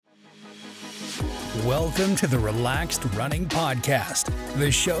Welcome to the Relaxed Running Podcast,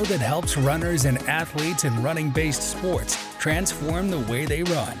 the show that helps runners and athletes in running-based sports transform the way they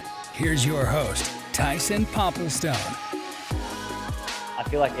run. Here's your host, Tyson Popplestone. I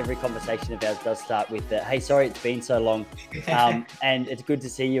feel like every conversation of ours does start with hey, sorry it's been so long, and it's good to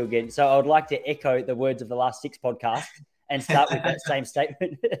see you again. So I would like to echo the words of the last 6 podcasts and start with that same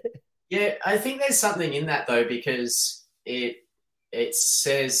statement. Yeah, I think there's something in that though, because it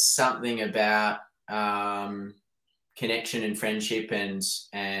says something about connection and friendship and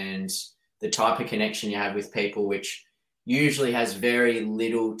the type of connection you have with people, which usually has very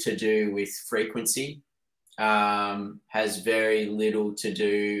little to do with frequency, has very little to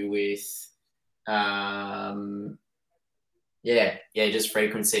do with just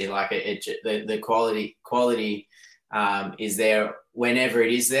frequency. Like the quality is there whenever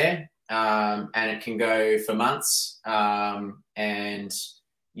it is there, and it can go for months, and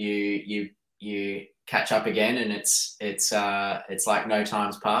you catch up again, and it's like no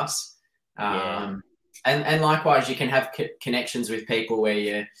time's passed. And likewise, you can have connections with people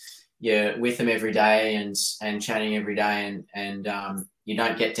where you're with them every day and chatting every day, and you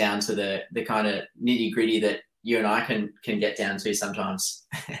don't get down to the kind of nitty gritty that you and I can get down to sometimes.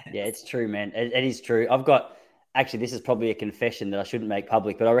 Yeah, it's true, man. It is true. Actually, this is probably a confession that I shouldn't make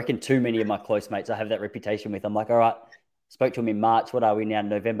public, but I reckon too many of my close mates I have that reputation with. I'm like, all right, spoke to him in March. What are we now?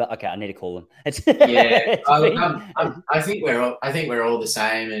 November? Okay, I need to call him. I think we're all the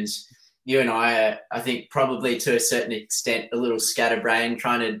same, and you and I think probably to a certain extent a little scatterbrained,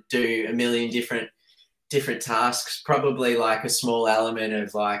 trying to do a million different tasks. Probably like a small element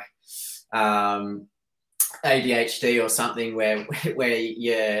of like ADHD or something, where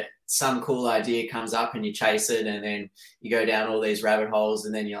some cool idea comes up and you chase it, and then you go down all these rabbit holes,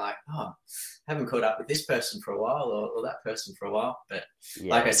 and then you're like, oh, haven't caught up with this person for a while or that person for a while. But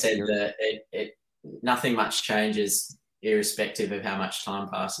like I said, nothing much changes irrespective of how much time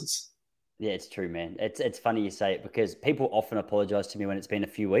passes. Yeah, it's true, man. It's funny you say it, because people often apologize to me when it's been a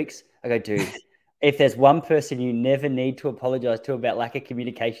few weeks. I go, dude, if there's one person you never need to apologize to about lack of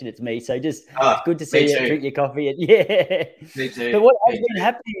communication, it's me. So just it's good to see you drink your coffee. And, Me too. But what has been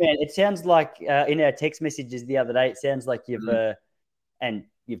happening, man? It sounds like in our text messages the other day, it sounds like you've and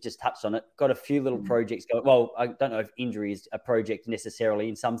you've just touched on it, got a few little projects going. Well, I don't know if injury is a project necessarily.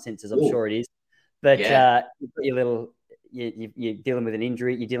 In some senses, I'm sure it is. But you've got your little, you're dealing with an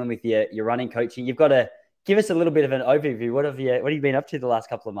injury. You're dealing with your running coaching. You've got to give us a little bit of an overview. What have you been up to the last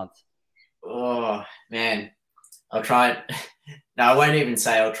couple of months? Oh, man. I'll try it. No, I won't even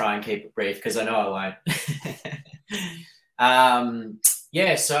say I'll try and keep it brief, because I know I won't.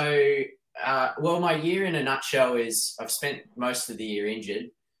 Well, my year in a nutshell is I've spent most of the year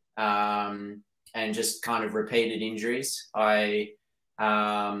injured, and just kind of repeated injuries.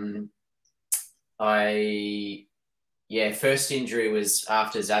 First injury was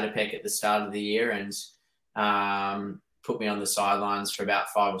after Zatopek at the start of the year, and put me on the sidelines for about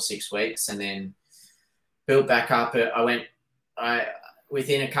 5 or 6 weeks, and then built back up.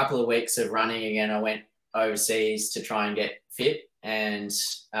 Within a couple of weeks of running again, I went overseas to try and get fit, and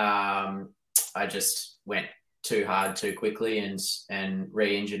I just went too hard too quickly and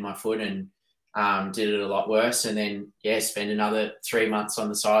re-injured my foot, and did it a lot worse. And then spent another 3 months on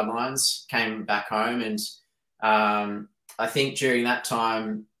the sidelines, came back home, and I think during that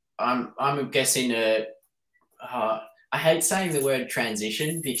time I'm guessing I hate saying the word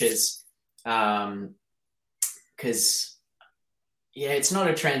transition, because it's not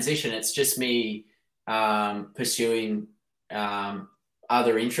a transition. It's just me pursuing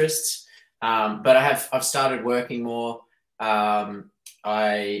other interests. But I've started working more.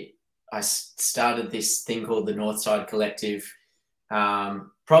 I started this thing called the Northside Collective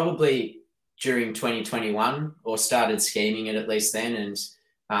probably during 2021, or started scheming it at least then, and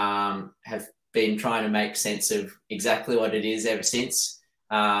have been trying to make sense of exactly what it is ever since,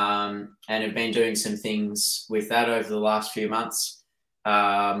 and have been doing some things with that over the last few months.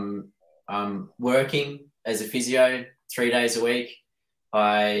 I'm working as a physio 3 days a week.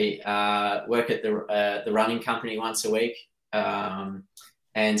 I work at the running company once a week, and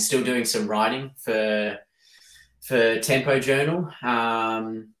still doing some writing for Tempo Journal,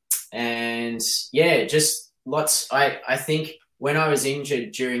 and just lots. I think when I was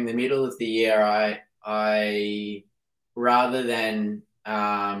injured during the middle of the year, I rather than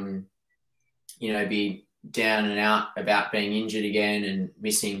be down and out about being injured again and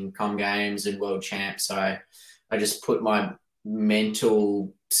missing Com Games and World Champs, I just put my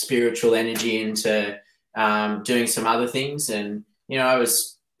mental, spiritual energy into doing some other things. And I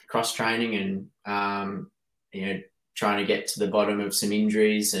was cross training and trying to get to the bottom of some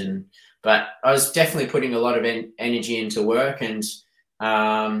injuries, and But I was definitely putting a lot of energy into work, and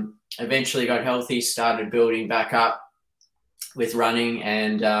eventually got healthy, started building back up with running,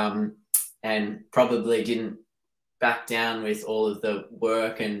 and probably didn't back down with all of the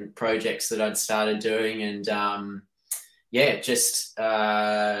work and projects that I'd started doing, and just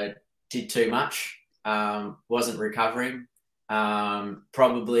did too much. Wasn't recovering.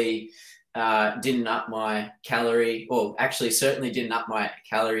 Probably didn't up my calorie, or actually certainly didn't up my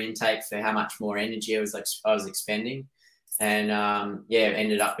calorie intake for how much more energy I was expending, and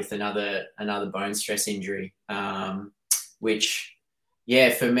ended up with another bone stress injury, which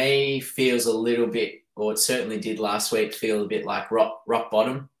for me feels a little bit, or it certainly did last week, feel a bit like rock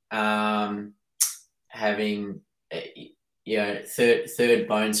bottom. Having third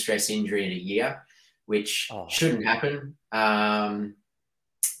bone stress injury in a year, which shouldn't happen.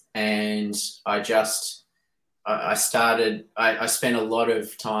 And I spent a lot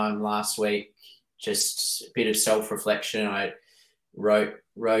of time last week, just a bit of self-reflection. I wrote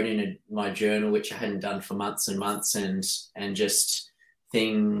in my journal, which I hadn't done for months and months, and just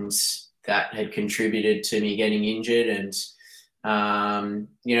things that had contributed to me getting injured. And,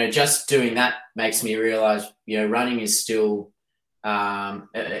 just doing that makes me realize, running is still,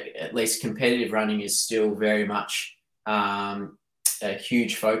 at least competitive running is still very much a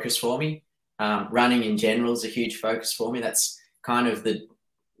huge focus for me. Running in general is a huge focus for me. That's kind of the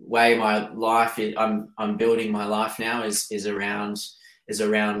way my life is. I'm building my life now is around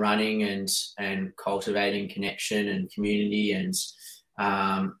running and cultivating connection and community, and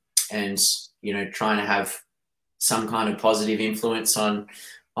trying to have some kind of positive influence on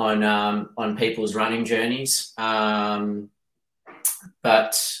people's running journeys. But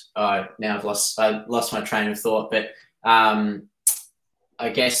now I've lost my train of thought. But I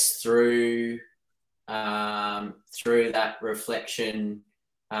guess through that reflection,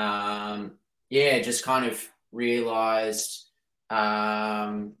 just kind of realized,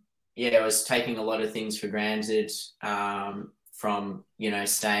 I was taking a lot of things for granted, from,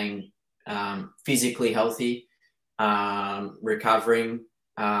 staying physically healthy, recovering,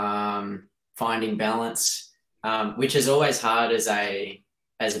 finding balance, which is always hard as a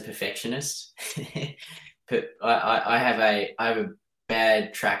perfectionist. But I have a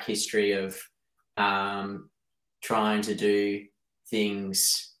bad track history of trying to do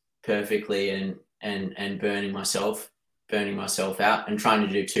things perfectly and burning myself out, and trying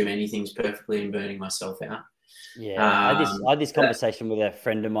to do too many things perfectly and burning myself out. Yeah, I had this conversation with a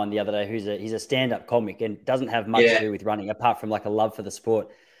friend of mine the other day he's a stand-up comic and doesn't have much to do with running apart from like a love for the sport.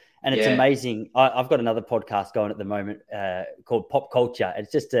 And it's amazing. I've got another podcast going at the moment called Pop Culture.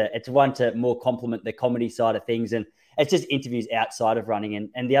 It's one to more complement the comedy side of things, and it's just interviews outside of running.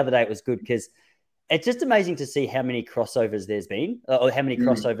 And the other day it was good because it's just amazing to see how many crossovers there's been, or how many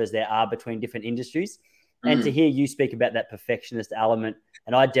crossovers there are between different industries. And to hear you speak about that perfectionist element,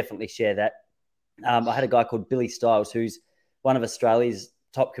 and I definitely share that. I had a guy called Billy Stiles, who's one of Australia's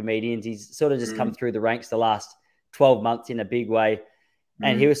top comedians. He's sort of just come through the ranks the last 12 months in a big way.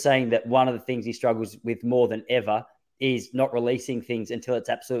 And he was saying that one of the things he struggles with more than ever is not releasing things until it's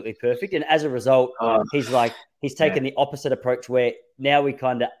absolutely perfect. And as a result, he's taken the opposite approach, where now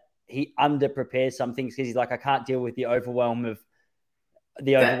he under-prepares some things because he's like, I can't deal with the overwhelm of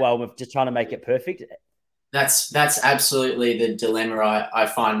just trying to make it perfect. That's absolutely the dilemma I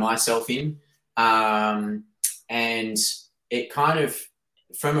find myself in. And it kind of,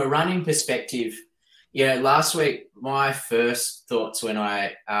 from a running perspective, last week, my first thoughts when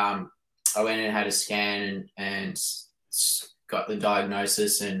I went and had a scan and got the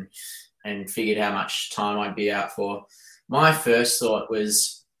diagnosis and figured how much time I'd be out for, my first thought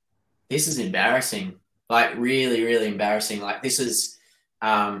was, this is embarrassing, like really, really embarrassing. Like, this is,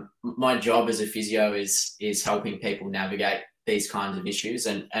 my job as a physio is helping people navigate these kinds of issues.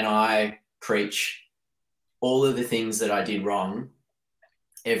 And I preach all of the things that I did wrong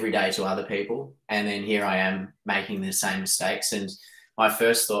every day to other people, and then here I am making the same mistakes. And my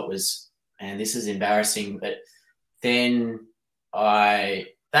first thought was, man, this is embarrassing. But then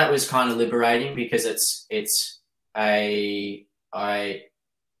that was kind of liberating, because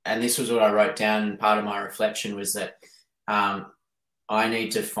and this was what I wrote down. Part of my reflection was that I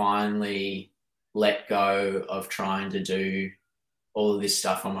need to finally let go of trying to do all of this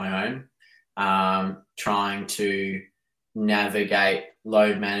stuff on my own, trying to navigate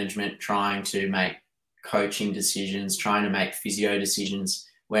load management, trying to make coaching decisions, trying to make physio decisions,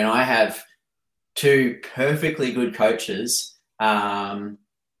 when I have two perfectly good coaches at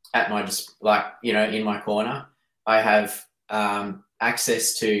my, in my corner. I have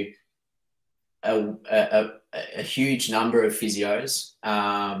access to a huge number of physios,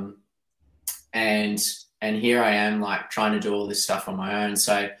 and here I am like trying to do all this stuff on my own.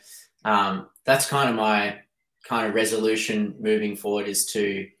 So that's kind of my kind of resolution moving forward is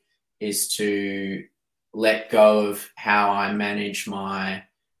to let go of how I manage my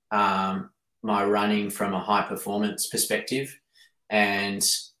my running from a high performance perspective, and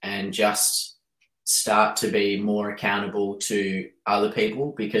just start to be more accountable to other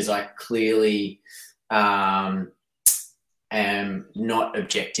people, because I clearly am not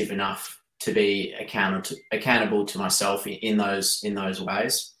objective enough to be accountable to myself in those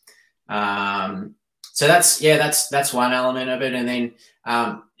ways. So that's one element of it. And then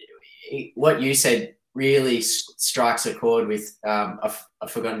what you said really strikes a chord with I've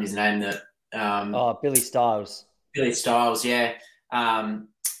forgotten his name. Billy Styles. Billy Styles, yeah.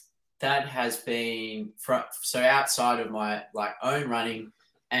 That has been so outside of my like own running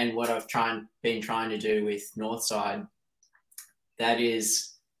and what I've been trying to do with Northside. That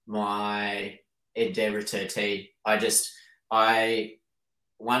is my endeavour to T.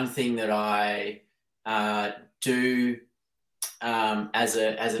 One thing that I do as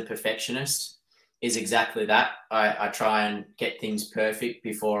a perfectionist is exactly that. I try and get things perfect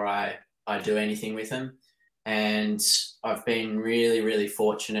before I do anything with them. And I've been really, really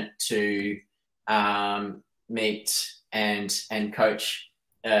fortunate to meet and coach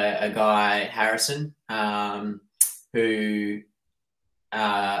a guy, Harrison, who,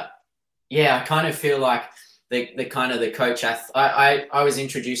 I kind of feel like the kind of the coach. I was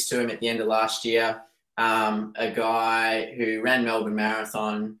introduced to him at the end of last year. A guy who ran Melbourne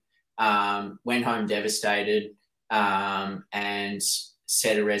Marathon, went home devastated, and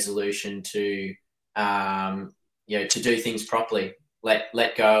set a resolution to do things properly,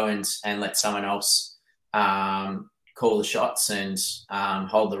 let go and let someone else call the shots and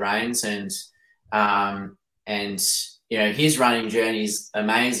hold the reins. And his running journey is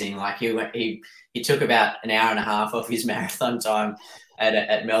amazing. Like he took about an hour and a half off his marathon time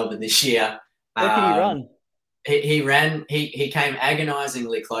at Melbourne this year. What did he run? He came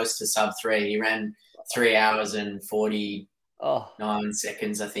agonizingly close to sub 3. He ran 3 hours and 49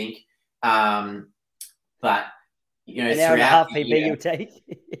 seconds, I think. But an hour and a half PB you'll take.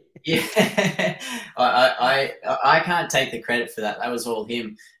 Yeah, I can't take the credit for that. That was all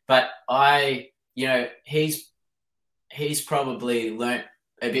him. But he's probably learnt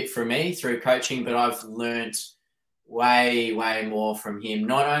a bit from me through coaching, but I've learnt way, way more from him.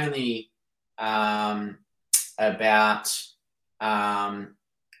 Not only about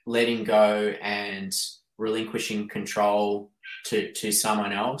letting go and relinquishing control to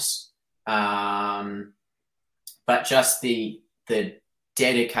someone else, but just the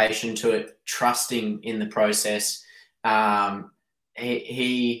dedication to it, trusting in the process.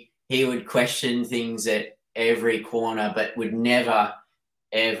 He would question things at every corner, but would never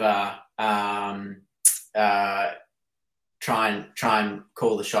ever try and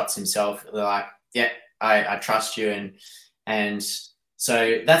call the shots himself. Like, yeah, I trust you, and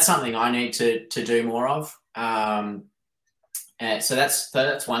so that's something I need to do more of. So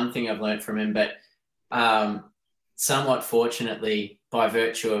that's one thing I've learned from him. But somewhat fortunately, by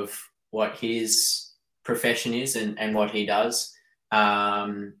virtue of what his profession is and what he does,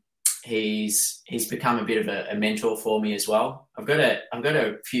 he's become a bit of a mentor for me as well. I've got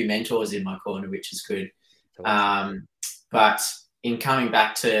a few mentors in my corner, which is good. But in coming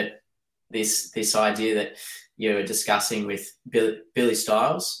back to this idea that you were discussing with Billy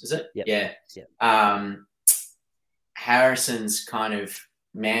Styles, is it? Yep. Yeah. Yep. Harrison's kind of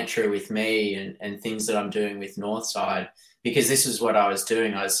mantra with me and things that I'm doing with Northside, because this is what I was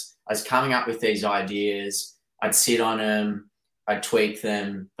doing. I was coming up with these ideas. I'd sit on them, I'd tweak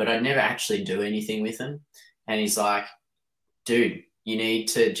them, but I'd never actually do anything with them. And he's like, dude, you need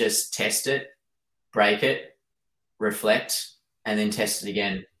to just test it, break it, reflect, and then test it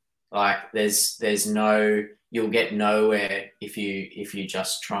again. Like you'll get nowhere if you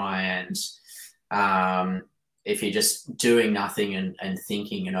just try and if you're just doing nothing and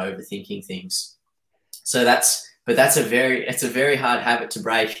thinking and overthinking things. So it's a very hard habit to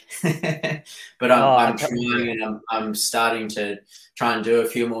break. But I'm trying, and I'm starting to try and do a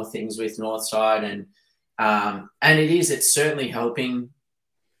few more things with Northside, and it's certainly helping,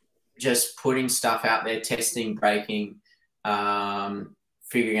 just putting stuff out there, testing, breaking,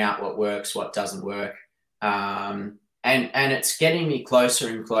 figuring out what works, what doesn't work. And it's getting me closer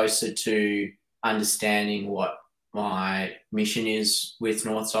and closer to understanding what my mission is with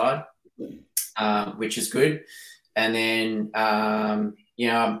Northside, which is good. And then, I'm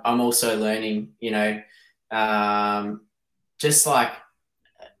also learning, just like,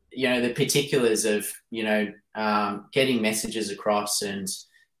 the particulars of, getting messages across and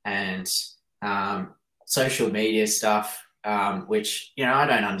social media stuff, which, you know, I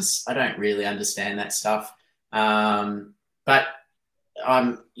don't really understand that stuff. But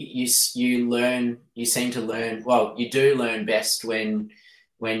you seem to learn. Well, you do learn best when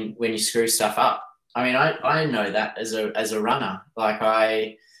you screw stuff up. I mean, I know that as a runner.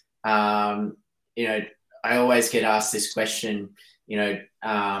 Like you know, I always get asked this question, you know,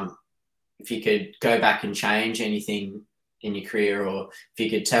 if you could go back and change anything in your career, or if you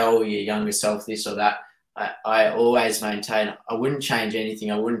could tell your younger self this or that, I always maintain I wouldn't change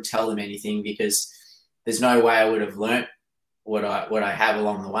anything. I wouldn't tell them anything, because there's no way I would have learnt what I have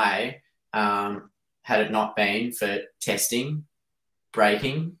along the way, had it not been for testing,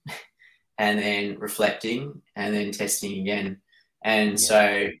 breaking, and then reflecting, and then testing again. And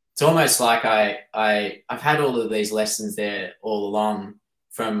so it's almost like I've had all of these lessons there all along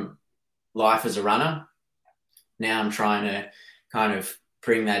from life as a runner. Now I'm trying to kind of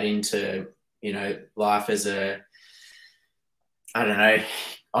bring that into, you know, life as a, I don't know,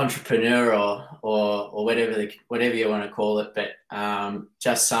 entrepreneur or whatever you want to call it, but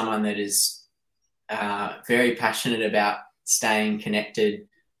just someone that is very passionate about staying connected,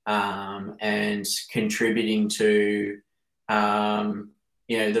 and contributing to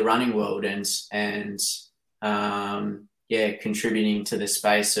you know, the running world, and contributing to the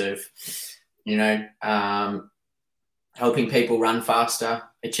space of, you know, helping people run faster,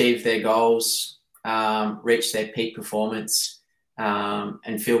 achieve their goals, reach their peak performance,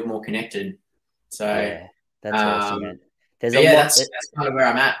 and feel more connected. So that's awesome, man. There's a lot. That's kind of where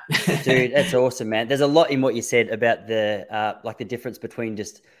I'm at. Dude, that's awesome, man. There's a lot in what you said about the like the difference between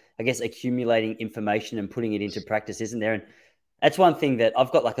just, I guess, accumulating information and putting it into practice, isn't there? And that's one thing that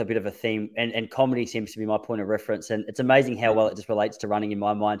I've got like a bit of a theme, and comedy seems to be my point of reference. And it's amazing how well it just relates to running in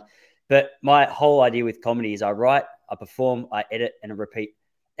my mind. But my whole idea with comedy is I write, I perform, I edit, and I repeat.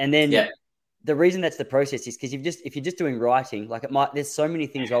 And then the reason that's the process is because if you're just doing writing, like there's so many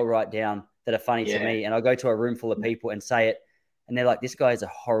things I'll write down that are funny to me, and I'll go to a room full of people and say it, and they're like, "This guy is a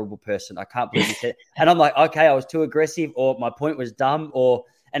horrible person. I can't believe he said it." And I'm like, "Okay, I was too aggressive, or my point was dumb,"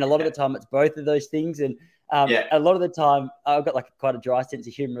 and a lot of the time it's both of those things. And a lot of the time I've got like quite a dry sense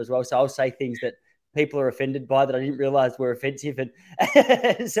of humor as well, so I'll say things that people are offended by that I didn't realize were offensive, and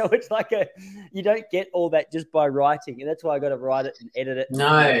so it's like you don't get all that just by writing, and that's why I got to write it and edit it. And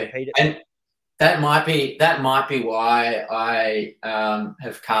repeat it. And that might be why I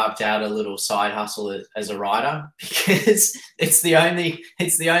have carved out a little side hustle as a writer, because it's the only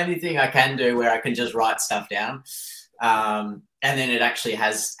thing I can do where I can just write stuff down, and then it actually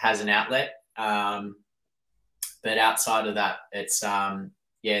has an outlet. But outside of that, it's I'm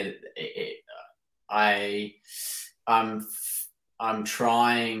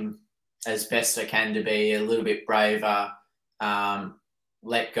trying as best I can to be a little bit braver,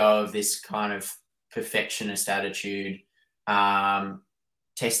 let go of this kind of perfectionist attitude,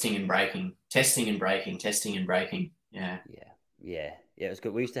 testing and breaking. Yeah. It was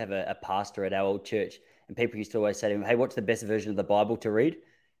good. We used to have a pastor at our old church, and people used to always say to him, "Hey, what's the best version of the Bible to read?"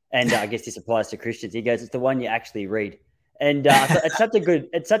 And I guess this applies to Christians. He goes, "It's the one you actually read." And it's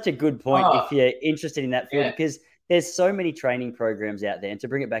such a good point if you're interested in that field, because there's so many training programs out there. And to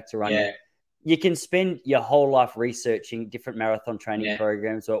bring it back to running, you can spend your whole life researching different marathon training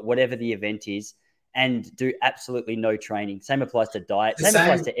programs or whatever the event is, and do absolutely no training. Same applies to diet. Same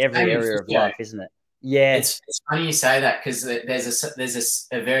applies to every area of life, isn't it? Yeah. It's funny you say that, because there's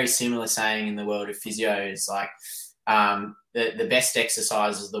a very similar saying in the world of physio. It's like the best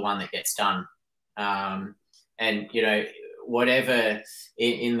exercise is the one that gets done. And, you know, whatever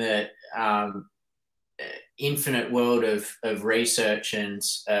in the infinite world of research and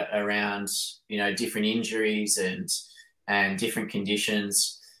around, you know, different injuries and different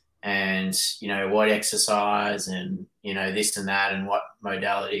conditions, and, you know, what exercise and, you know, this and that and what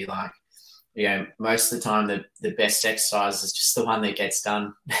modality, like, you know, most of the time the best exercise is just the one that gets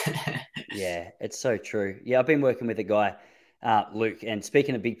done. Yeah, it's so true. Yeah, I've been working with a guy, Luke, and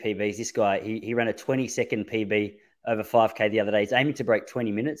speaking of big PBs, this guy, he ran a 20-second PB over 5K the other day. He's aiming to break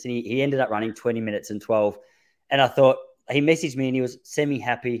 20 minutes, and he ended up running 20 minutes and 12. And I thought, he messaged me and he was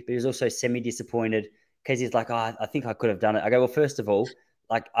semi-happy, but he was also semi-disappointed, because he's like, "Oh, I think I could have done it." I go, "Well, first of all,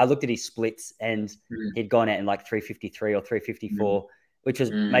 like, I looked at his splits, and he'd gone out in like 3:53 or 3:54, which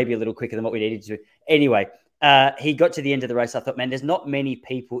was maybe a little quicker than what we needed to do. Anyway, he got to the end of the race. I thought, man, there's not many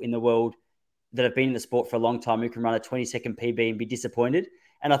people in the world that have been in the sport for a long time who can run a 20-second PB and be disappointed.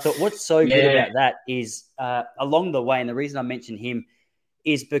 And I thought, what's so good about that is along the way, and the reason I mentioned him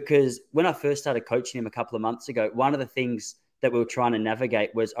is because when I first started coaching him a couple of months ago, one of the things that we were trying to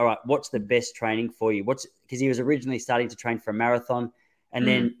navigate was, all right, what's the best training for you? Because he was originally starting to train for a marathon, And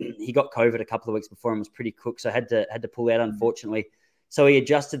then he got COVID a couple of weeks before and was pretty cooked, so had to pull out, unfortunately. So he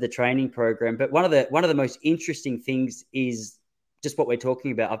adjusted the training program. But one of the most interesting things is just what we're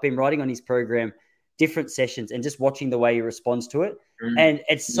talking about. I've been writing on his program, different sessions, and just watching the way he responds to it. And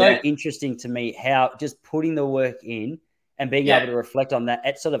it's so interesting to me how just putting the work in and being able to reflect on that,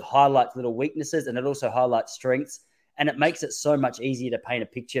 it sort of highlights little weaknesses, and it also highlights strengths. And it makes it so much easier to paint a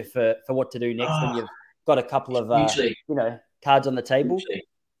picture for what to do next when you've got a couple of cards on the table.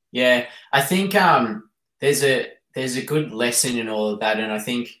 Yeah, I think there's a good lesson in all of that, and I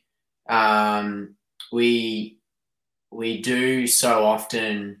think we do so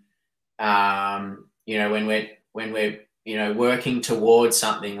often, when we're working towards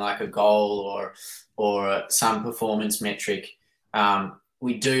something like a goal or some performance metric,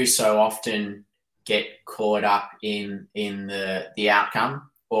 we do so often get caught up in the outcome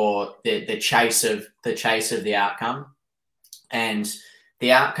or the chase of the outcome, and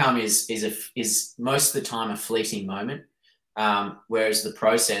the outcome is most of the time a fleeting moment, whereas the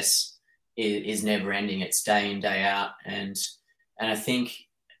process is never ending. It's day in, day out, and I think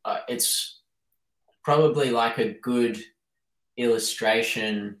it's probably like a good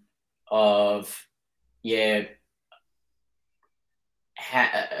illustration of maybe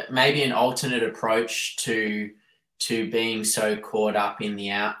an alternate approach to being so caught up in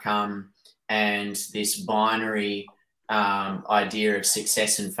the outcome and this binary idea of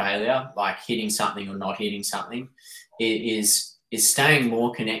success and failure, like hitting something or not hitting something, is staying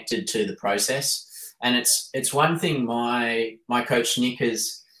more connected to the process. And it's one thing my coach Nick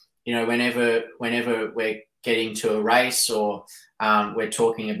has, whenever we're getting to a race or we're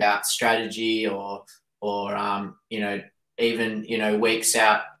talking about strategy or even weeks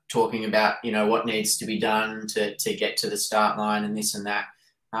out talking about what needs to be done to get to the start line and this and that.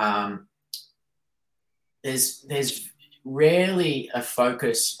 There's rarely a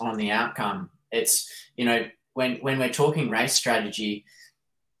focus on the outcome. It's when we're talking race strategy,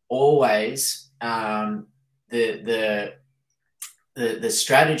 always the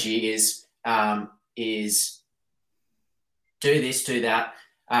strategy is do this, do that,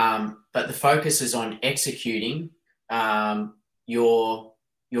 but the focus is on executing your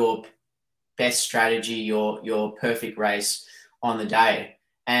best strategy, your perfect race on the day.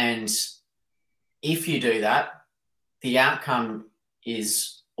 And if you do that, the outcome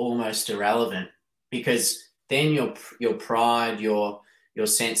is almost irrelevant, because then your pride, your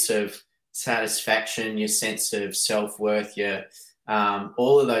sense of satisfaction, your sense of self-worth, your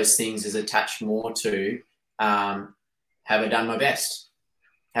all of those things is attached more to have I done my best?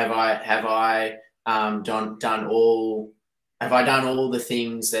 Have I done all the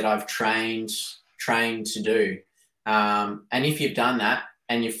things that I've trained to do? And if you've done that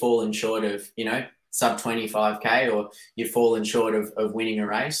and you've fallen short of sub 25k, or you've fallen short of winning a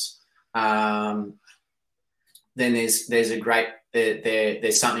race, then there's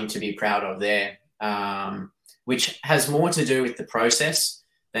something to be proud of there, which has more to do with the process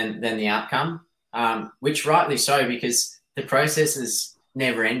than the outcome, which rightly so, because the process is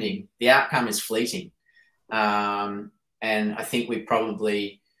never ending. The outcome is fleeting. And I think we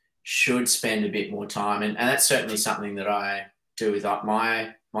probably should spend a bit more time. And that's certainly something that I do with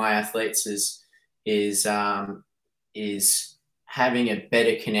my athletes is having a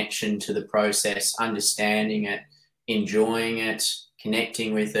better connection to the process, understanding it, enjoying it,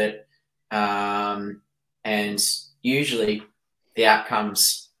 connecting with it. And usually the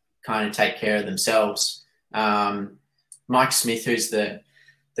outcomes kind of take care of themselves. Mike Smith, who's the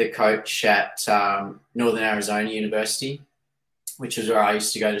coach at Northern Arizona University, which is where I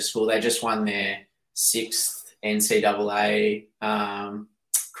used to go to school, they just won their 6th NCAA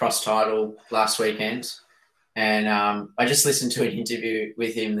cross title last weekend. And I just listened to an interview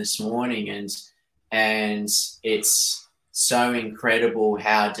with him this morning, and it's so incredible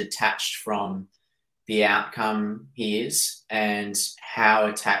how detached from the outcome he is, and how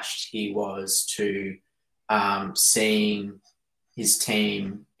attached he was to seeing his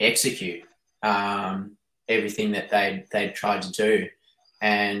team execute everything that they'd tried to do.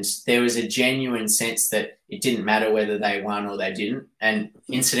 And there was a genuine sense that it didn't matter whether they won or they didn't. And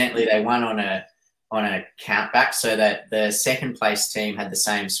incidentally, they won on a countback, so that the second place team had the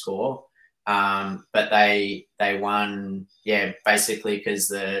same score, but they won, basically because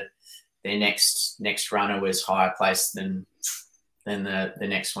their next runner was higher placed than the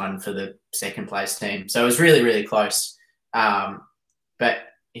next one for the second place team. So it was really, really close. But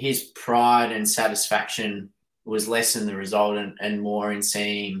his pride and satisfaction was less in the result and more in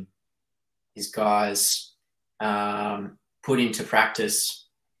seeing his guys put into practice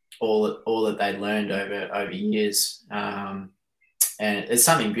all that they'd learned over years. And there's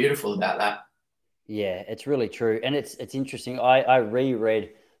something beautiful about that. Yeah, it's really true. And it's interesting. I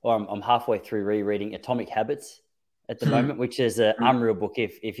reread, or I'm halfway through rereading Atomic Habits at the moment, which is an unreal book.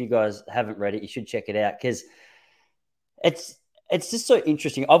 If you guys haven't read it, you should check it out, because it's just so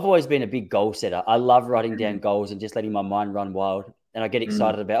interesting. I've always been a big goal setter. I love writing down goals and just letting my mind run wild. And I get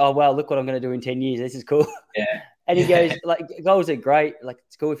excited about, oh, wow, look what I'm going to do in 10 years. This is cool. Yeah. And he goes, like, goals are great. Like,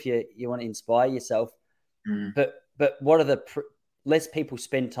 it's cool if you want to inspire yourself. But what are less people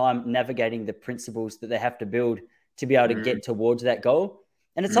spend time navigating the principles that they have to build to be able to get towards that goal.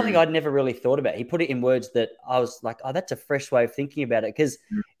 And it's something I'd never really thought about. He put it in words that I was like, oh, that's a fresh way of thinking about it. Because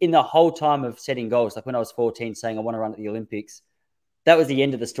in the whole time of setting goals, like when I was 14 saying I want to run at the Olympics, that was the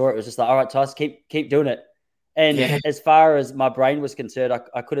end of the story. It was just like, all right, Tyson, keep doing it. And as far as my brain was concerned,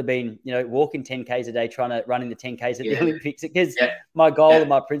 I could have been, walking 10Ks a day, trying to run in the 10Ks at the Olympics, because my goal and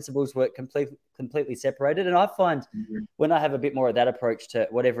my principles were completely separated. And I find when I have a bit more of that approach to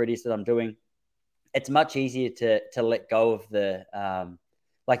whatever it is that I'm doing, it's much easier to let go of the,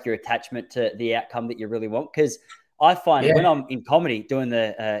 like your attachment to the outcome that you really want. Because I find when I'm in comedy doing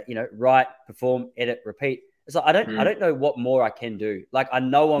the, write, perform, edit, repeat, it's like, I don't know what more I can do. Like, I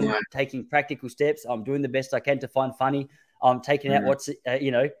know I'm taking practical steps. I'm doing the best I can to find funny. I'm taking out what's,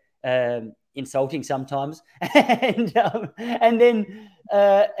 insulting sometimes. And then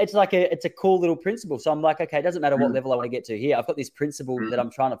it's like it's a cool little principle. So I'm like, okay, it doesn't matter what level I want to get to here. I've got this principle that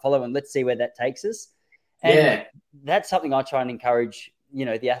I'm trying to follow, and let's see where that takes us. And that's something I try and encourage,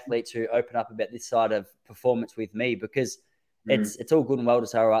 the athletes who open up about this side of performance with me, because it's all good and well to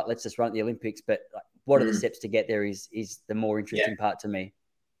say, all right, let's just run at the Olympics. But what are the steps to get there is the more interesting part to me.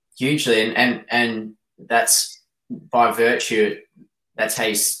 Hugely. And that's by virtue, that's how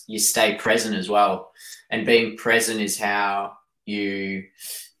you stay present as well. And being present is how you're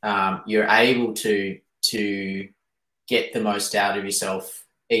able to get the most out of yourself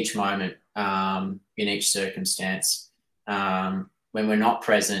each moment, in each circumstance. When we're not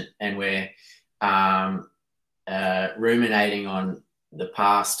present and we're ruminating on the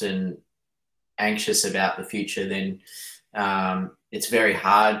past and anxious about the future, then it's very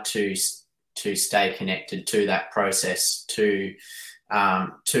hard to stay connected to that process, to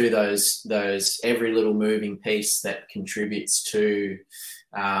those every little moving piece that contributes to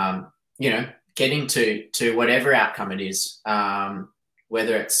getting to whatever outcome it is,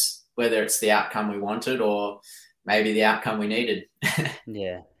 whether it's the outcome we wanted or maybe the outcome we needed.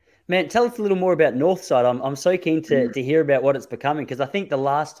 Yeah. Man, tell us a little more about Northside. I'm so keen to hear about what it's becoming, because I think the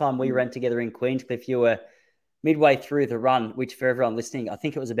last time we ran together in Queenscliff, you were midway through the run, which for everyone listening, I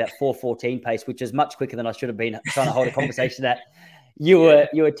think it was about 4:14 pace, which is much quicker than I should have been trying to hold a conversation at. You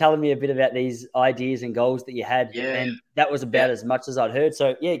were telling me a bit about these ideas and goals that you had, and that was about as much as I'd heard.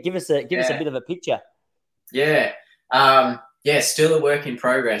 So give us a bit of a picture. Yeah. Still a work in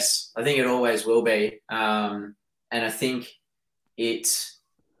progress. I think it always will be. And I think it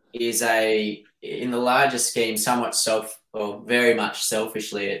is in the larger scheme, somewhat very much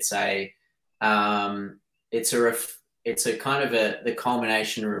selfishly, it's a kind of the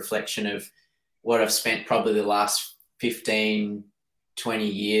culmination and reflection of what I've spent probably the last 15, 20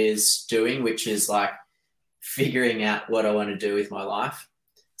 years doing, which is like figuring out what I want to do with my life.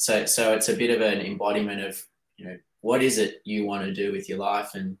 So it's a bit of an embodiment of, what is it you want to do with your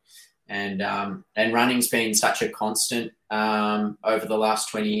life? And running's been such a constant over the last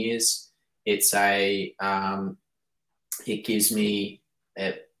 20 years. It gives me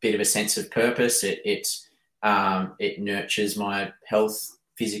a bit of a sense of purpose. It nurtures my health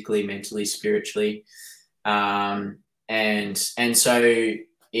physically, mentally, spiritually, and so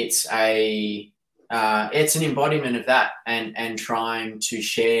it's an embodiment of that, and trying to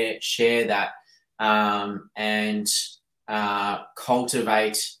share that, and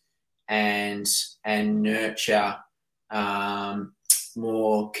cultivate and nurture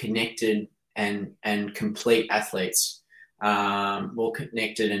more connected and complete athletes, more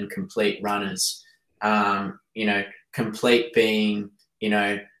connected and complete runners. Complete being,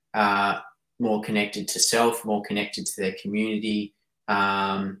 more connected to self, more connected to their community,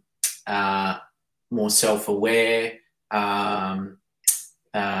 more self-aware,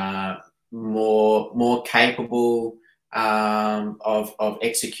 more capable of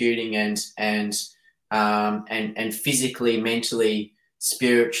executing and physically, mentally,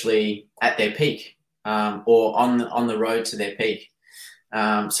 spiritually at their peak, or on the road to their peak.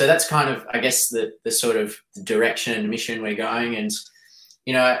 So that's kind of, I guess, the sort of direction and mission we're going. And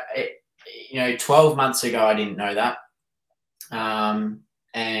 12 months ago I didn't know that, and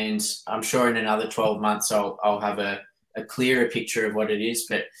I'm sure in another 12 months I'll have a clearer picture of what it is.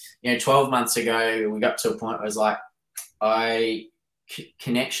 But 12 months ago we got to a point where it was like, I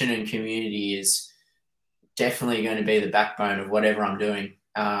connection and community is definitely going to be the backbone of whatever I'm doing.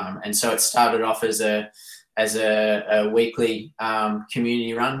 And so it started off as a weekly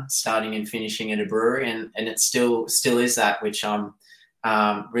community run, starting and finishing at a brewery, and it still is that, which I'm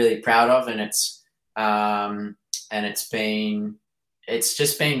really proud of, and it's a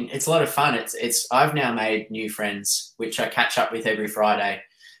lot of fun. I've now made new friends, which I catch up with every Friday.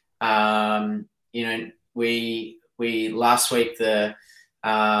 We last week the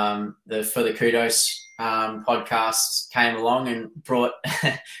For the Kudos podcast came along and brought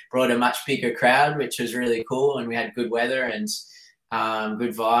a much bigger crowd, which was really cool, and we had good weather and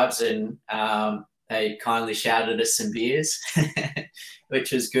good vibes, and they kindly shouted us some beers,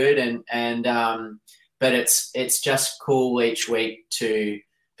 which was good, and but it's just cool each week to,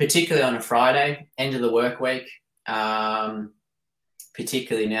 particularly on a Friday, end of the work week,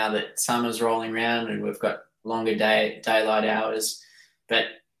 particularly now that summer's rolling around and we've got longer daylight hours. But,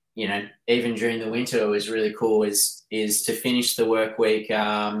 even during the winter, it was really cool is to finish the work week,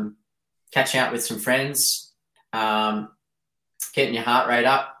 catching up with some friends, getting your heart rate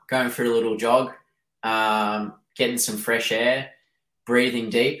up, going for a little jog, getting some fresh air, breathing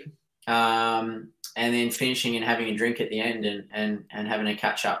deep, and then finishing and having a drink at the end and having a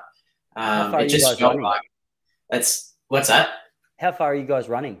catch up. It just felt like what's that? How far are you guys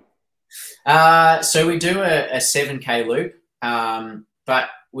running? So we do a 7K loop, but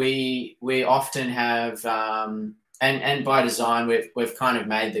we often have, and by design, we've kind of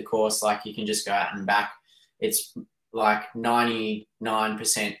made the course like you can just go out and back. It's like 99%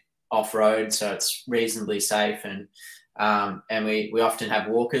 off road, so it's reasonably safe, and we often have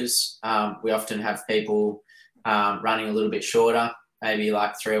walkers. We often have people running a little bit shorter, maybe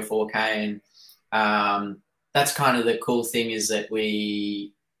like 3 or 4K, and that's kind of the cool thing is that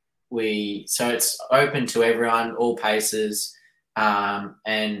so it's open to everyone, all paces,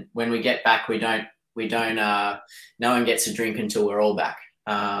 and when we get back, no one gets a drink until we're all back,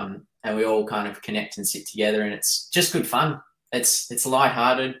 and we all kind of connect and sit together, and it's just good fun. It's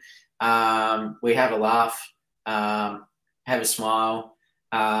lighthearted. We have a laugh, have a smile,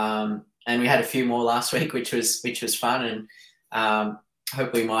 and we had a few more last week, which was fun, and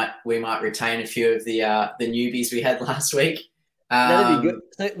hope we might retain a few of the newbies we had last week. That'd be good.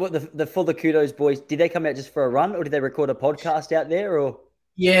 So, what the For the Kudos boys, did they come out just for a run, or did they record a podcast out there? Or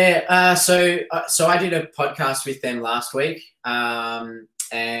yeah, so I did a podcast with them last week, and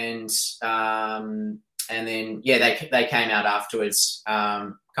then they came out afterwards,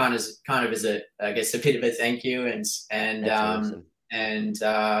 kind of as a, I guess, a bit of a thank you, and awesome.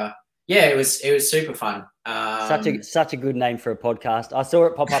 Yeah, it was super fun. Such a good name for a podcast. I saw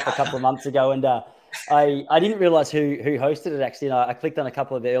it pop up a couple of months ago, and I didn't realize who hosted it actually. And I clicked on a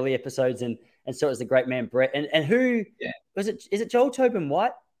couple of the early episodes and saw it was the great man Brett. And who was it? Is it Joel Tobin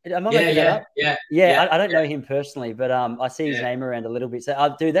White? Am I making that up? Yeah. I don't know him personally, but I see his name around a little bit.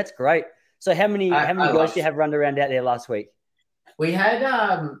 So, dude, that's great. So how many guys do you have run around out there last week? We had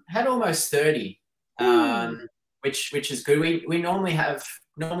almost 30, which is good. We normally have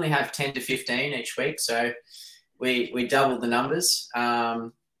 10 to 15 each week, so we doubled the numbers.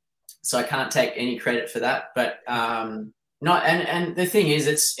 So I can't take any credit for that, but not. And the thing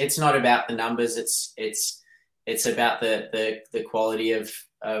is, it's not about the numbers. It's about the quality of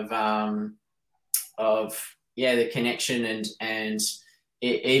the connection, and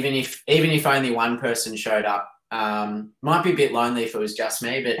even if only one person showed up, might be a bit lonely if it was just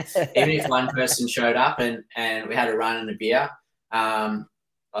me, but even if one person showed up and we had a run and a beer,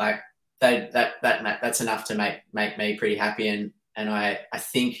 that's enough to make me pretty happy, and I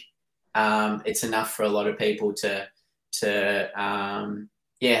think it's enough for a lot of people to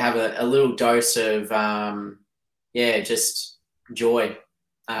have a little dose of just joy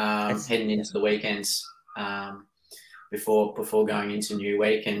heading into the weekends before going into new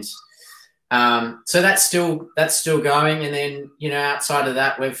week, and so that's still going. And then outside of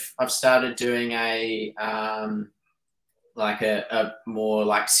that, I've started doing a more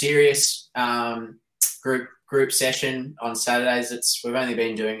like serious group session on Saturdays. We've only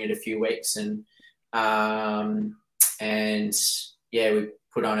been doing it a few weeks, and we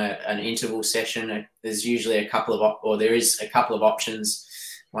put on an interval session. There's usually there is a couple of options,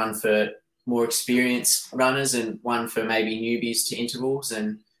 one for more experienced runners and one for maybe newbies to intervals,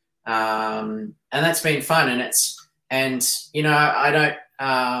 and that's been fun. And I don't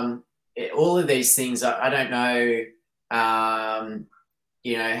all of these things, I don't know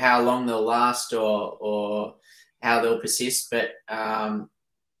how long they'll last or how they'll persist, but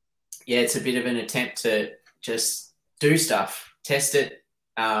it's a bit of an attempt to just do stuff, test it,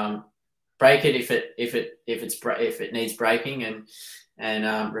 break it if it needs breaking,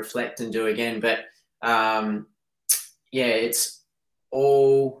 and reflect and do again. But it's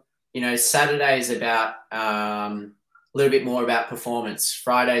all, Saturday's about a little bit more about performance.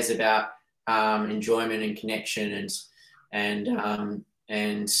 Friday's about enjoyment and connection,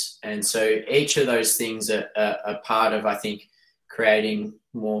 and so each of those things are part of, I think, creating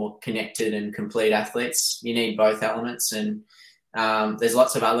more connected and complete athletes. You need both elements, and there's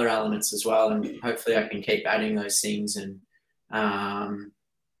lots of other elements as well, and hopefully I can keep adding those things,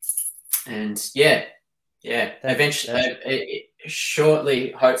 eventually,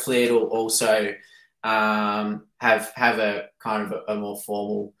 shortly, hopefully it'll also have a kind of a more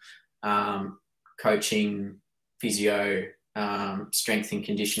formal coaching, physio, strength and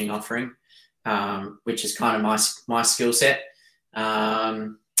conditioning offering, which is kind of my skill set.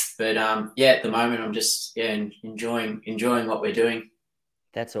 But at the moment I'm just enjoying what we're doing.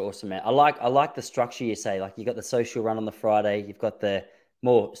 That's awesome, man. I like the structure you say. Like, you got the social run on the Friday, you've got the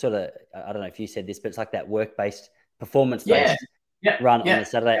more sort of, I don't know if you said this, but it's like that work-based, performance-based run on the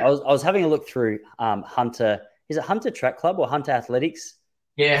Saturday. I was having a look through Hunter. Is it Hunter Track Club or Hunter Athletics?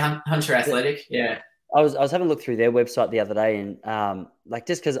 Yeah, Hunter Athletic. Yeah. I was having a look through their website the other day, and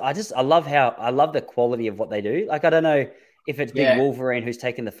just because I love the quality of what they do. Like, I don't know if it's Big Wolverine who's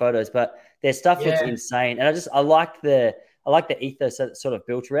taking the photos, but their stuff looks insane. And I like the ethos that's sort of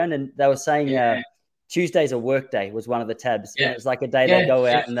built around. And they were saying Tuesday's a work day was one of the tabs. Yeah. And it's like a day they go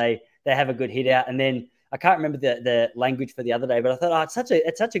out and they have a good hit out. And then I can't remember the language for the other day, but I thought,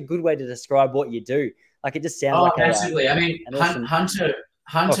 it's such a good way to describe what you do. Like, it just sounds like massively. I mean, awesome...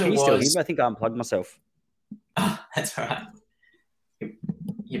 Hunter can you still hear me? I think I unplugged myself. Oh, that's all right.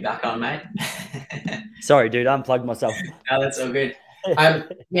 You're back on, mate. Sorry, dude. I unplugged myself. No, that's all good.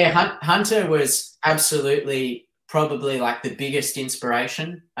 Hunter was absolutely probably like the biggest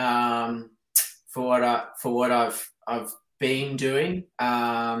inspiration for what I've been doing,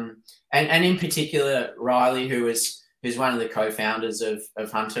 and in particular Riley, who's one of the co-founders of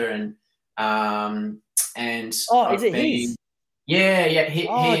Hunter, and is it his? Yeah.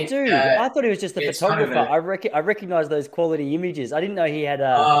 Dude, I thought he was just the photographer. I recognize those quality images. I didn't know he had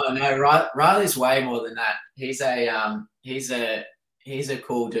a... Oh no, Riley's way more than that. He's a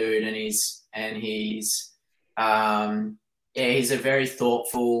cool dude, and he's a very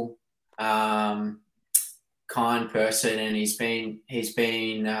thoughtful, kind person, and he's been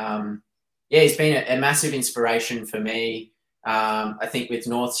a massive inspiration for me. I think with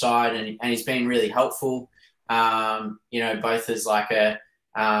Northside, and he's been really helpful. Both as like a,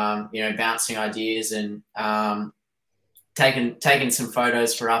 bouncing ideas, and taking some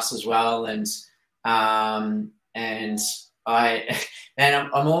photos for us as well. And I'm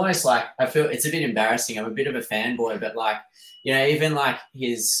almost like, I feel it's a bit embarrassing. I'm a bit of a fanboy, but like, even like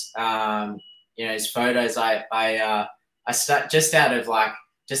his photos, I start just out of like,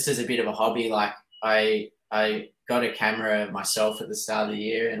 just as a bit of a hobby. Like I got a camera myself at the start of the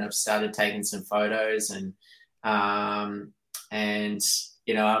year, and I've started taking some photos, and I'm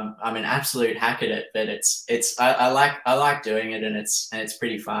an absolute hack at it, but I like doing it, and it's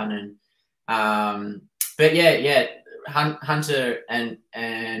pretty fun. And Hunter and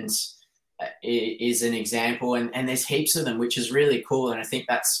is an example, and there's heaps of them, which is really cool. And I think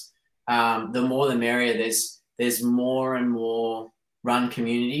that's the more the merrier. There's more and more run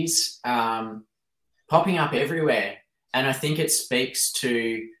communities popping up everywhere, and I think it speaks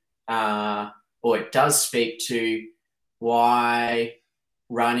to it does speak to why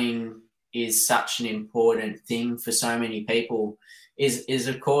running is such an important thing for so many people. Is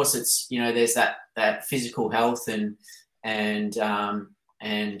of course, it's, there's that physical health and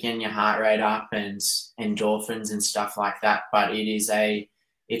getting your heart rate up and endorphins and stuff like that. But it's a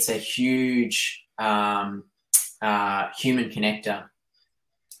huge human connector.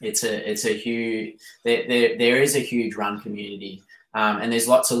 It's a huge, there is a huge run community. And there's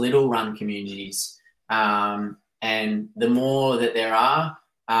lots of little run communities. And the more that there are,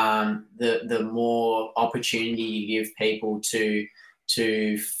 the more opportunity you give people to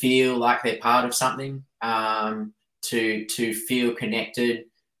feel like they're part of something, to feel connected,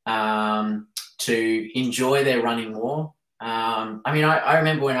 to enjoy their running more. I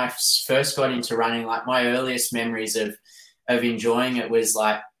remember when I first got into running, like my earliest memories of enjoying it was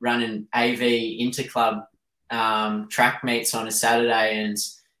like running AV interclub track meets on a Saturday,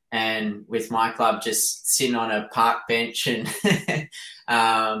 and with my club just sitting on a park bench and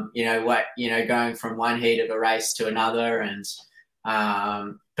going from one heat of a race to another, and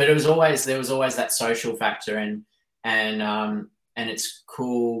but there was always that social factor, and it's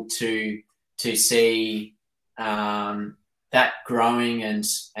cool to see that growing and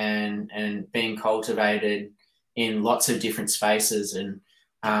being cultivated in lots of different spaces. And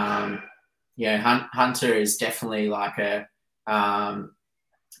Hunter is definitely like they've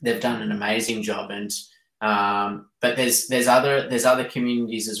done an amazing job. And but there's other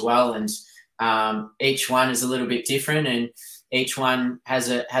communities as well, and each one is a little bit different, and each one has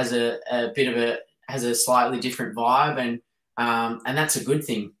a slightly different vibe, and that's a good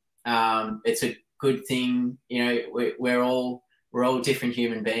thing. It's a good thing, we're all different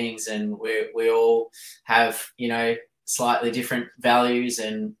human beings, and we all have slightly different values,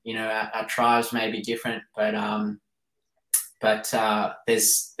 and our tribes may be different, but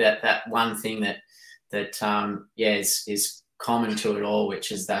there's that one thing that is common to it all,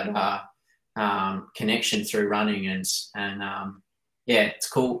 which is that connection through running, and it's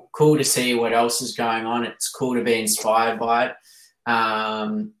cool to see what else is going on. It's cool to be inspired by it,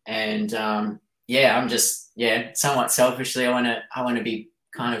 I'm just somewhat selfishly I want to be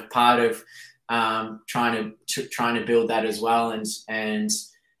kind of part of trying to build that as well, and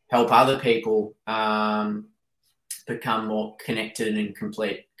help other people become more connected and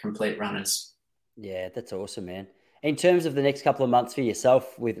complete runners. Yeah, that's awesome, man. In terms of the next couple of months for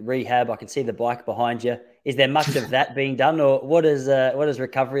yourself with rehab, I can see the bike behind you. Is there much of that being done, or what does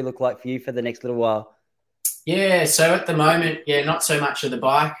recovery look like for you for the next little while? Yeah, so at the moment, not so much of the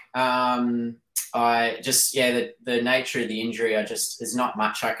bike. I just, the nature of the injury, there's not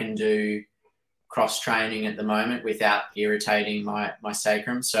much I can do cross training at the moment without irritating my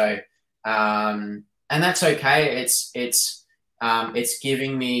sacrum. So, and that's okay. It's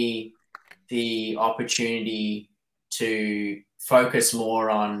giving me the opportunity to focus more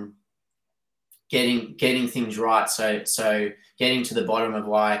on getting things right. So getting to the bottom of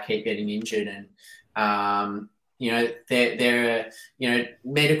why I keep getting injured, and there are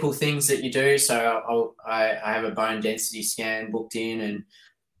medical things that you do. So I have a bone density scan booked in,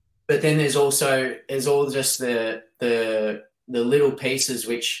 but then there's all just the little pieces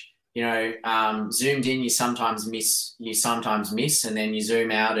which zoomed in you sometimes miss, and then you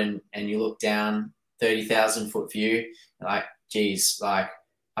zoom out and you look down 30,000 foot view, like, geez, like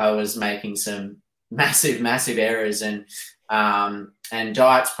I was making some massive errors, and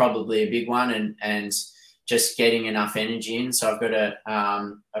diet's probably a big one, and just getting enough energy in. So I've got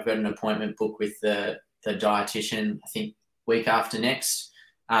an appointment booked with the dietitian, I think week after next.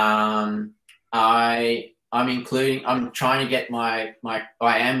 I'm trying to get I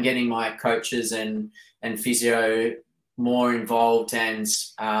am getting my coaches and physio more involved, and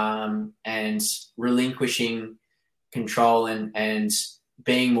relinquishing control and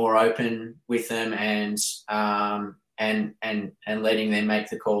being more open with them, and letting them make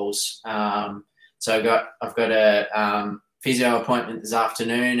the calls. So I've got a physio appointment this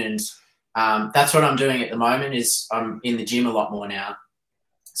afternoon, and that's what I'm doing at the moment. Is I'm in the gym a lot more now.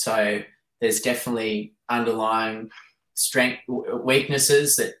 So there's definitely underlying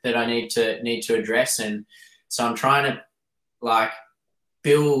weaknesses that I need to address, and so I'm trying to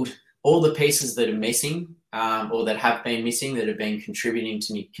build all the pieces that are missing, or that have been missing, that have been contributing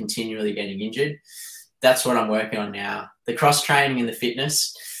to me continually getting injured. That's what I'm working on now. The cross training and the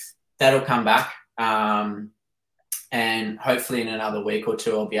fitness, that'll come back, and hopefully in another week or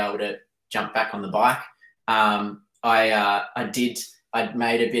two I'll be able to jump back on the bike. I'd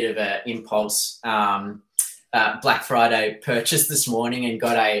made a bit of an impulse Black Friday purchase this morning, and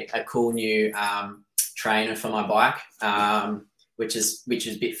got a cool new trainer for my bike, which is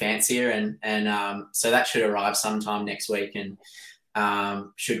a bit fancier, and so that should arrive sometime next week, and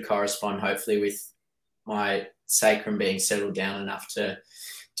should correspond hopefully with my sacrum being settled down enough to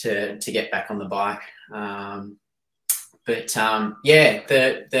get back on the bike.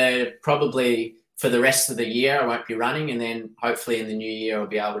 The probably for the rest of the year I won't be running, and then hopefully in the new year I'll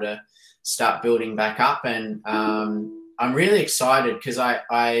be able to start building back up. And I'm really excited because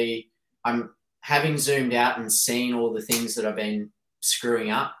I'm having zoomed out and seen all the things that I've been screwing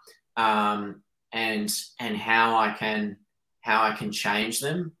up, and how I can change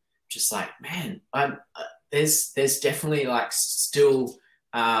them. Just like, man, there's definitely still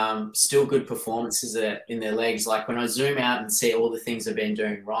good performances in their legs. Like when I zoom out and see all the things I've been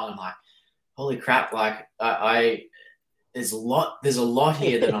doing wrong, I'm like, holy crap! Like there's a lot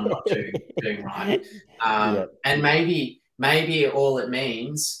here that I'm not doing right. And maybe all it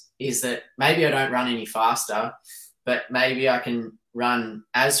means is that maybe I don't run any faster, but maybe I can run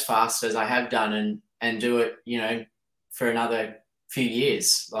as fast as I have done and do it, for another few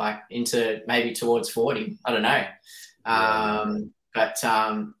years, like into maybe towards 40. I don't know. I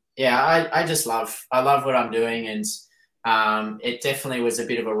just love what I'm doing, and it definitely was a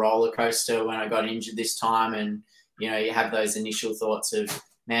bit of a roller coaster when I got injured this time, and you have those initial thoughts of,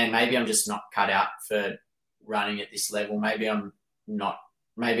 man, maybe I'm just not cut out for running at this level. Maybe I'm not.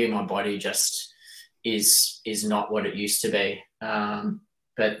 Maybe my body just is not what it used to be.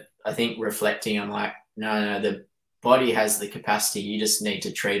 But I think reflecting, I'm like, no, the body has the capacity. You just need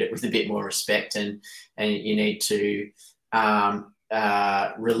to treat it with a bit more respect, and you need to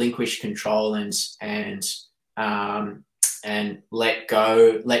relinquish control and let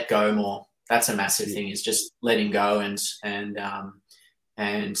go more. That's a massive thing, is just letting go and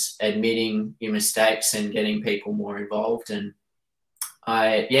admitting your mistakes and getting people more involved. And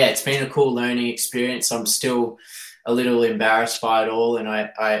it's been a cool learning experience. I'm still a little embarrassed by it all, and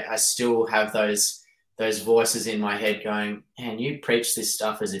I still have those voices in my head going, man, you preach this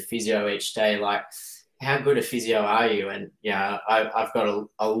stuff as a physio each day, like, how good a physio are you? And I've got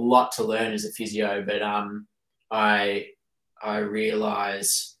a lot to learn as a physio, but I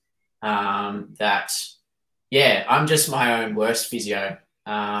realize that I'm just my own worst physio,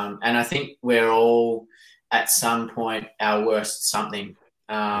 and I think we're all at some point our worst something,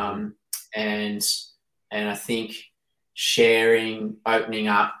 and I think sharing, opening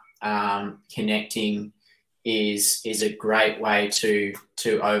up, connecting is a great way to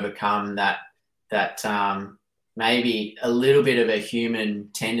overcome that maybe a little bit of a human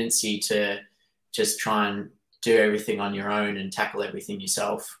tendency to just try and do everything on your own and tackle everything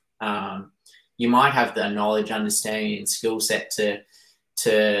yourself. You might have the knowledge, understanding, and skill set to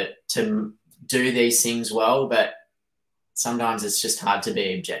do these things well, but sometimes it's just hard to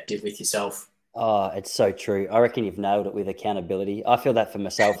be objective with yourself. Oh, it's so true. I reckon you've nailed it with accountability. I feel that for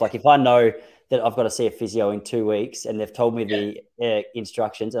myself. Like, if I know that I've got to see a physio in 2 weeks and they've told me the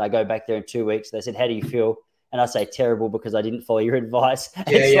instructions, and I go back there in 2 weeks, they said, how do you feel? And I say terrible because I didn't follow your advice.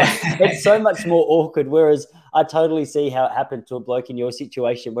 It's so much more awkward. Whereas I totally see how it happened to a bloke in your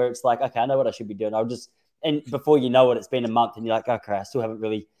situation, where it's like, okay, I know what I should be doing. And before you know it, it's been a month and you're like, okay, I still haven't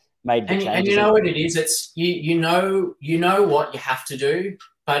really made the changes. And you know what it is? It's you know what you have to do,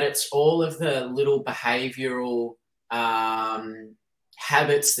 but it's all of the little behavioral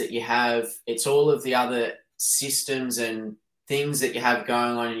habits that you have. It's all of the other systems and things that you have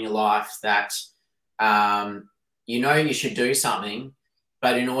going on in your life that you should do something,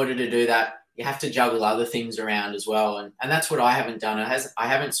 but in order to do that, you have to juggle other things around as well. And that's what I haven't done. I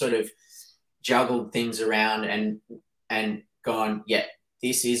haven't sort of juggled things around and gone,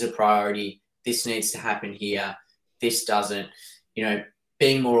 this is a priority. This needs to happen here. This doesn't.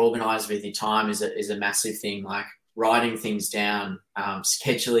 Being more organized with your time is a massive thing, like writing things down,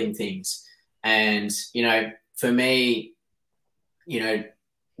 scheduling things. And, for me,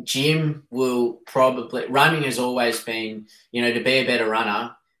 gym running has always been, to be a better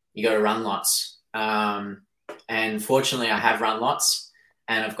runner, you got to run lots. And fortunately I have run lots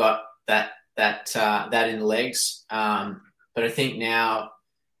and I've got that in the legs. But I think now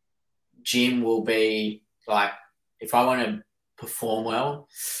gym will be like, if I want to perform well,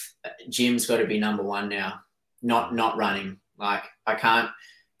 gym's got to be number one now, not running. Like I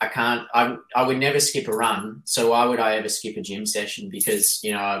would never skip a run. So why would I ever skip a gym session? Because,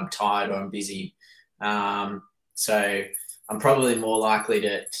 I'm tired or I'm busy. So I'm probably more likely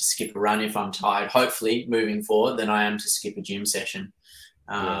to skip a run if I'm tired, hopefully moving forward, than I am to skip a gym session.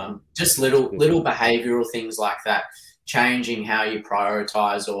 Just little behavioral things like that, changing how you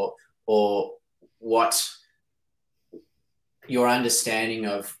prioritize or what your understanding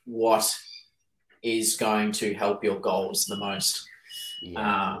of what is going to help your goals the most.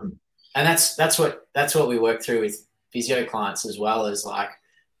 And that's what we work through with physio clients as well, as like,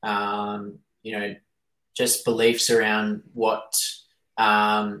 just beliefs around what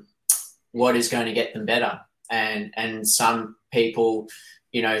is going to get them better. And some people,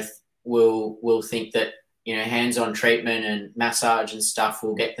 will think that, hands-on treatment and massage and stuff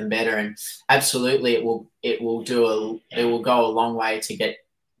will get them better. And absolutely it will go a long way to get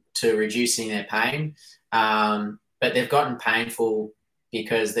to reducing their pain. But they've gotten painful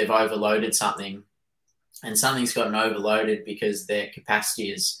because they've overloaded something, and something's gotten overloaded because their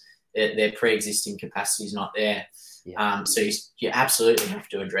capacity their pre-existing capacity is not there. So you absolutely have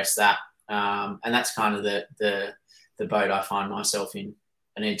to address that. And that's kind of the boat I find myself in.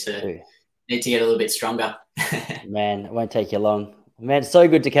 I need to get a little bit stronger. Man, it won't take you long. Man, it's so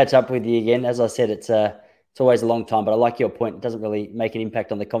good to catch up with you again. As I said, it's always a long time, but I like your point. It doesn't really make an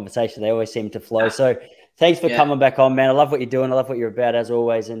impact on the conversation. They always seem to flow. So thanks for coming back on, man. I love what you're doing. I love what you're about, as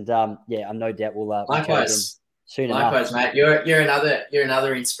always. And I'm no doubt we'll likewise. Soon likewise, enough. Mate. You're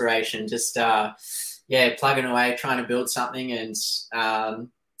another inspiration. Just plugging away, trying to build something, and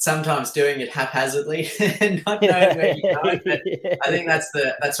sometimes doing it haphazardly and not knowing where you're going. But I think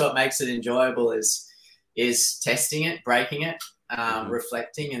that's what makes it enjoyable. Is is testing it, breaking it,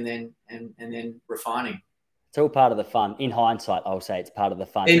 reflecting, and then refining. It's all part of the fun. In hindsight, I'll say it's part of the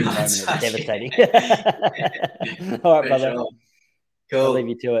fun. In hindsight, it's devastating. All right, brother. Sure. Cool. I'll leave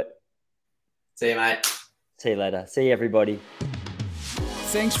you to it. See you, mate. See you later. See you, everybody.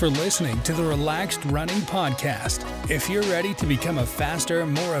 Thanks for listening to the Relaxed Running Podcast. If you're ready to become a faster,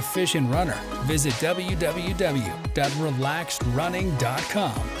 more efficient runner, visit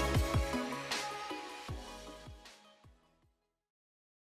www.relaxedrunning.com.